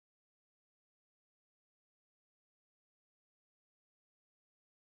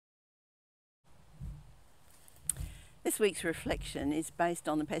This week's reflection is based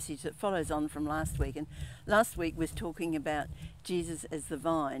on the passage that follows on from last week. And last week was talking about Jesus as the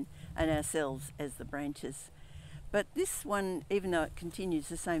vine and ourselves as the branches. But this one, even though it continues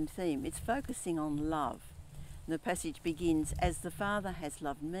the same theme, it's focusing on love. And the passage begins, "As the Father has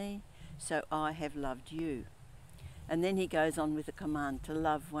loved me, so I have loved you." And then he goes on with a command to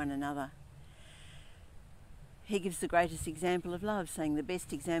love one another. He gives the greatest example of love, saying the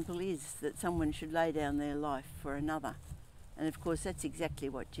best example is that someone should lay down their life for another. And of course, that's exactly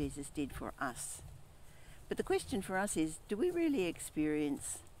what Jesus did for us. But the question for us is, do we really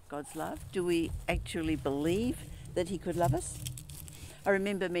experience God's love? Do we actually believe that he could love us? I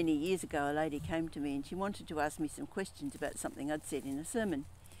remember many years ago, a lady came to me and she wanted to ask me some questions about something I'd said in a sermon.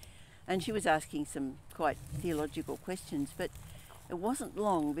 And she was asking some quite theological questions, but it wasn't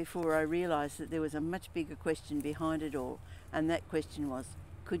long before I realised that there was a much bigger question behind it all, and that question was,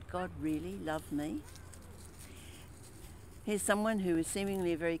 could God really love me? Here's someone who is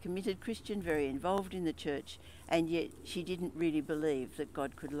seemingly a very committed Christian, very involved in the church, and yet she didn't really believe that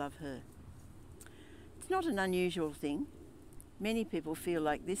God could love her. It's not an unusual thing. Many people feel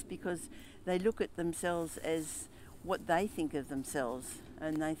like this because they look at themselves as what they think of themselves,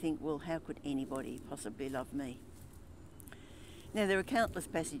 and they think, well, how could anybody possibly love me? Now, there are countless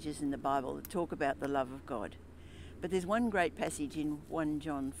passages in the Bible that talk about the love of God, but there's one great passage in 1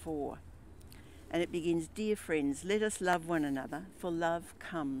 John 4, and it begins, "Dear friends, let us love one another, for love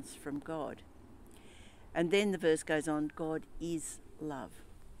comes from God." And then the verse goes on, God is love.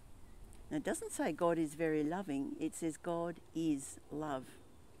 Now, it doesn't say God is very loving, it says God is love.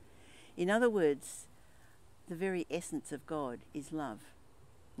 In other words, the very essence of God is love,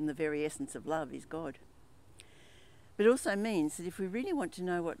 and the very essence of love is God. But it also means that if we really want to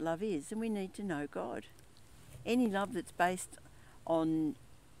know what love is, then we need to know God. Any love that's based on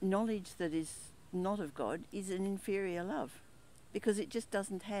knowledge that is not of God is an inferior love, because it just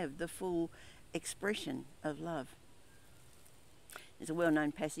doesn't have the full expression of love. There's a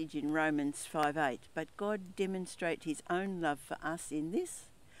well-known passage in Romans 5:8, "But God demonstrates his own love for us in this,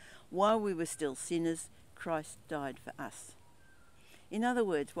 while we were still sinners, Christ died for us." In other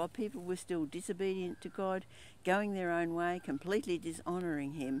words, while people were still disobedient to God, going their own way, completely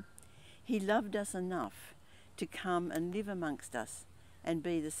dishonouring him, he loved us enough to come and live amongst us and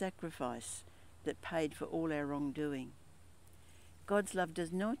be the sacrifice that paid for all our wrongdoing. God's love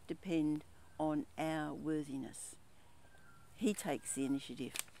does not depend on our worthiness. He takes the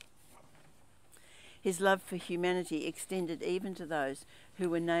initiative. His love for humanity extended even to those who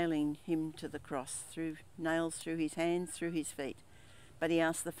were nailing him to the cross, through nails through his hands, through his feet. But he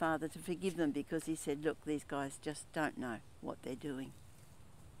asked the Father to forgive them because he said, look, these guys just don't know what they're doing.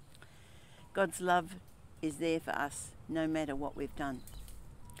 God's love is there for us no matter what we've done.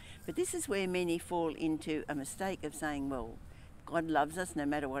 But this is where many fall into a mistake of saying, well, God loves us no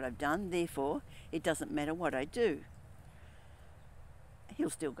matter what I've done, therefore it doesn't matter what I do.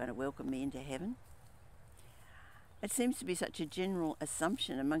 He's still going to welcome me into heaven. It seems to be such a general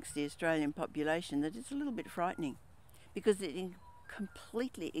assumption amongst the Australian population that it's a little bit frightening, because it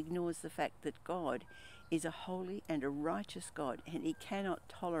completely ignores the fact that God is a holy and a righteous God, and he cannot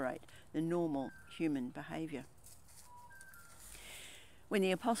tolerate the normal human behaviour. When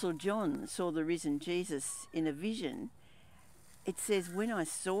the Apostle John saw the risen Jesus in a vision, it says, when I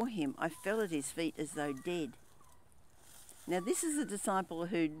saw him, I fell at his feet as though dead. Now, this is a disciple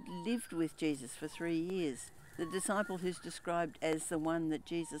who lived with Jesus for 3 years, the disciple who's described as the one that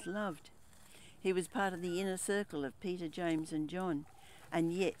Jesus loved. He was part of the inner circle of Peter, James and John,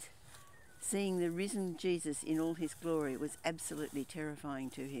 and yet seeing the risen Jesus in all his glory was absolutely terrifying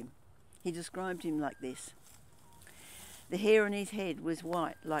to him. He described him like this: the hair on his head was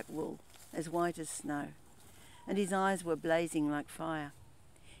white like wool, as white as snow, and his eyes were blazing like fire.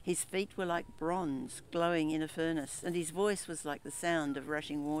 His feet were like bronze glowing in a furnace, and his voice was like the sound of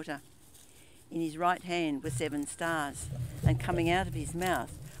rushing water. In his right hand were 7 stars, and coming out of his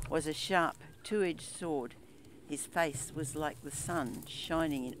mouth was a sharp, 2-edged sword. His face was like the sun,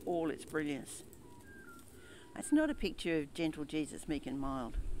 shining in all its brilliance. That's not a picture of gentle Jesus, meek and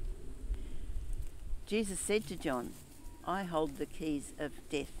mild. Jesus said to John, I hold the keys of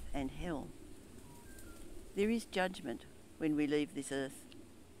death and hell. There is judgment when we leave this earth.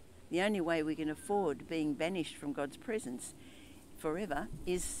 The only way we can afford being banished from God's presence forever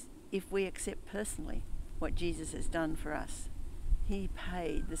is if we accept personally what Jesus has done for us. He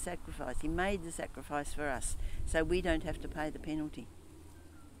paid the sacrifice. He made the sacrifice for us, so we don't have to pay the penalty.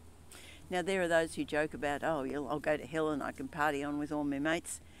 Now, there are those who joke about, oh, I'll go to hell and I can party on with all my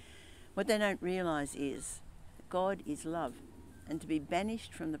mates. What they don't realise is God is love, and to be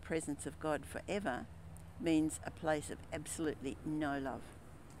banished from the presence of God forever means a place of absolutely no love.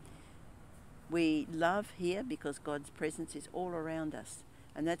 We love here because God's presence is all around us,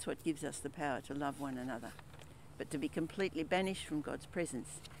 and that's what gives us the power to love one another. But to be completely banished from God's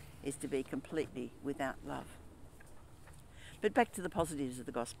presence is to be completely without love. But back to the positives of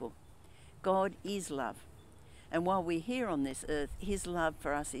the gospel. God is love, and while we're here on this earth, his love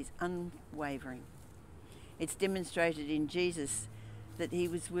for us is unwavering. It's demonstrated in Jesus that he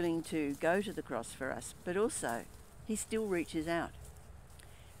was willing to go to the cross for us, but also he still reaches out.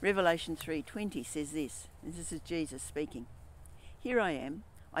 Revelation 3:20 says this is Jesus speaking. Here I am,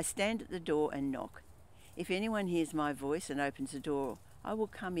 I stand at the door and knock. If anyone hears my voice and opens the door, I will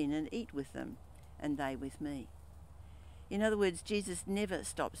come in and eat with them, and they with me. In other words, Jesus never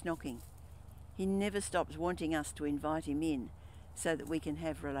stops knocking. He never stops wanting us to invite him in so that we can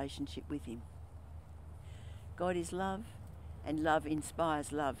have relationship with him. God is love, and love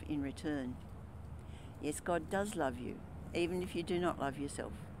inspires love in return. Yes, God does love you, even if you do not love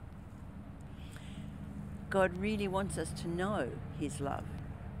yourself. God really wants us to know his love.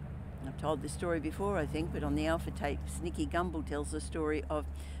 I've told this story before, I think, but on the Alpha tapes, Nikki Gumbel tells the story of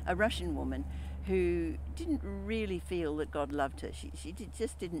a Russian woman who didn't really feel that God loved her. She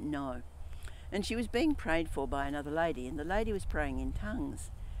just didn't know. And she was being prayed for by another lady, and the lady was praying in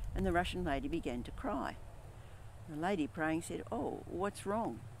tongues, and the Russian lady began to cry. The lady praying said, "Oh, what's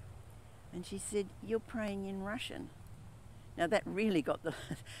wrong?" And she said, "You're praying in Russian." Now that really got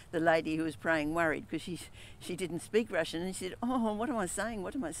the lady who was praying worried, because she didn't speak Russian, and she said, "Oh, what am I saying?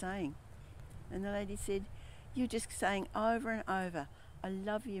 What am I saying?" And the lady said, "You're just saying over and over, 'I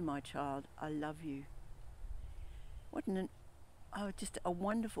love you, my child, I love you.'" Just a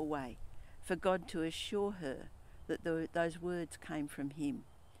wonderful way for God to assure her that those words came from him.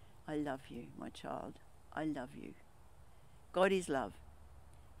 "I love you, my child, I love you." God is love.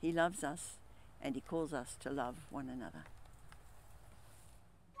 He loves us, and he calls us to love one another.